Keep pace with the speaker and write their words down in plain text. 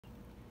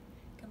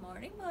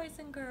morning, boys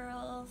and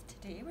girls.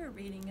 Today we're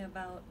reading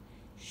about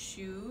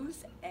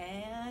shoes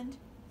and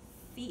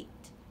feet.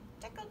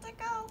 Tickle,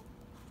 tickle.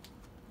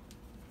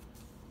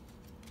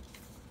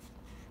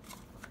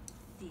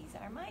 These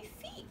are my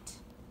feet.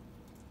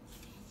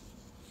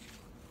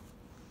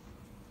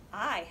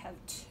 I have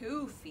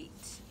 2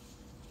 feet.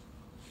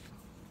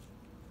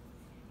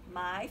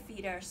 My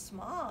feet are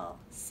small.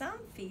 Some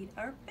feet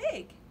are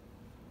big.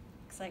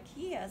 Looks like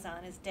he has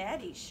on his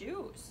daddy's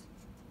shoes.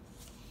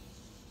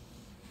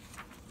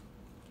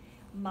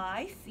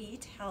 My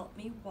feet help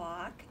me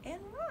walk and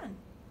run.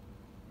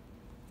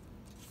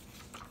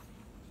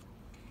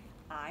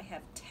 I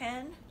have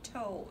 10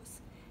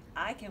 toes.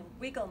 I can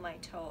wiggle my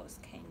toes.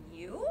 Can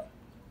you?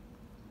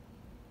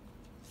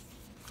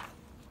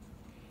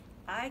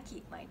 I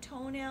keep my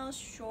toenails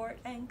short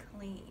and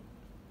clean.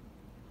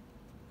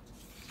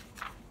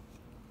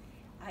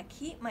 I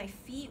keep my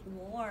feet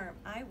warm.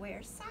 I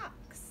wear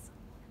socks.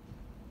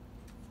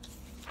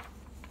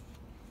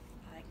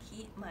 I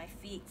keep my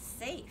feet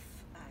safe.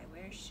 I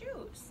wear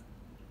shoes.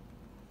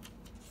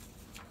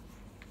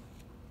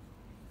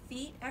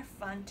 Feet are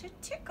fun to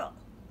tickle.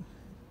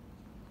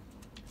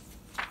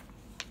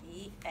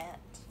 The end.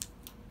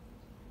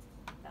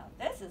 Now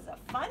this is a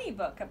funny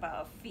book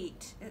about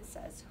feet. It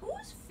says,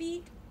 whose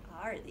feet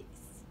are these?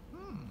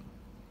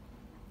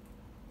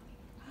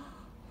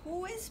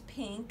 Who is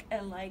pink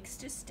and likes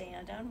to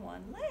stand on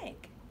one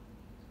leg?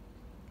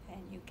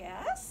 Can you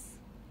guess?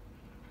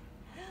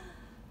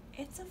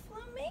 It's a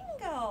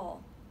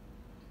flamingo.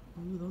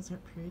 Ooh, those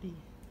are pretty.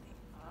 They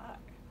are.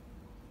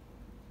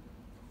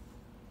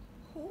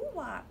 Who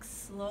walks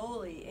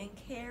slowly and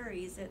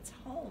carries its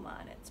home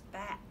on its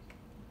back?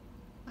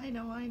 I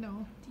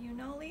know. Do you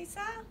know,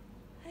 Lisa?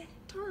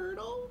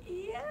 Turtle?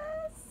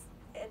 Yes,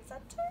 it's a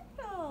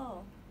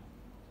turtle.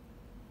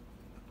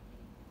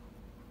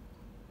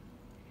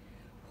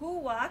 Who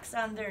walks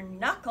on their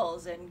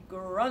knuckles and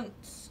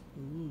grunts?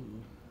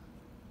 Ooh.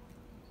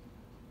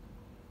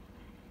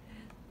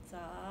 It's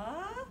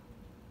a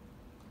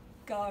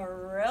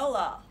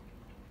gorilla.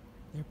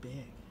 They're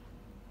big.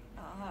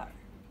 Are.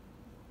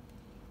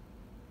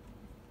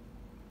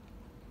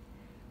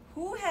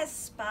 Who has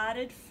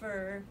spotted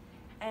fur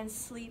and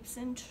sleeps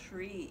in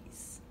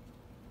trees?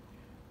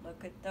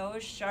 Look at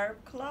those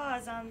sharp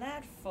claws on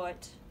that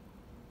foot.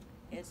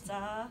 It's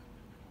a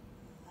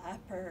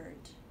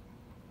leopard.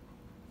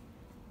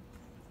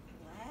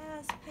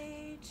 Last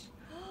page.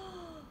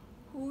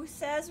 Who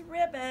says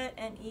ribbit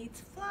and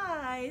eats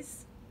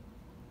flies?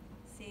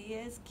 See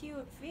his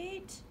cute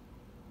feet?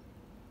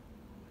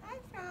 Hi,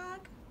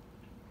 frog.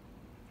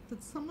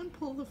 Did someone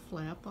pull the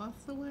flap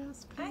off the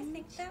last page? I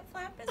think that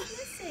flap is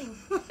missing.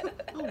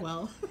 Oh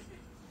well.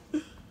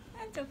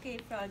 That's okay,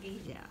 Froggy.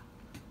 Yeah.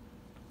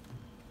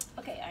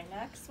 Okay, our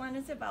next one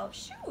is about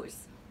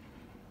shoes.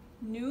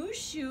 New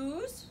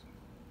shoes,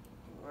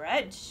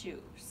 red shoes.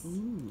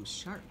 Ooh,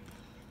 sharp.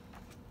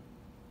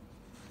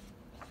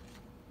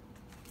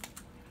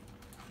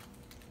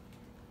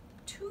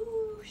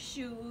 Two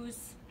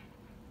shoes,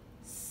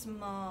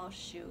 small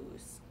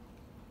shoes.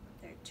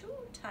 They're too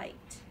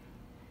tight.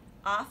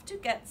 Off to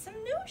get some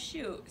new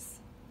shoes.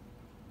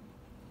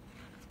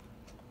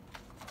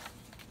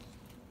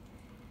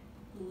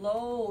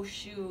 Low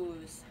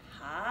shoes,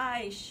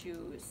 high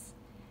shoes,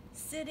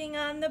 sitting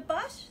on the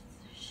bus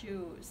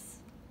shoes.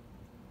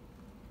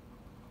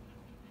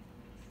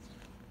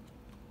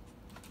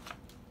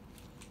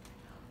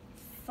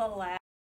 Flat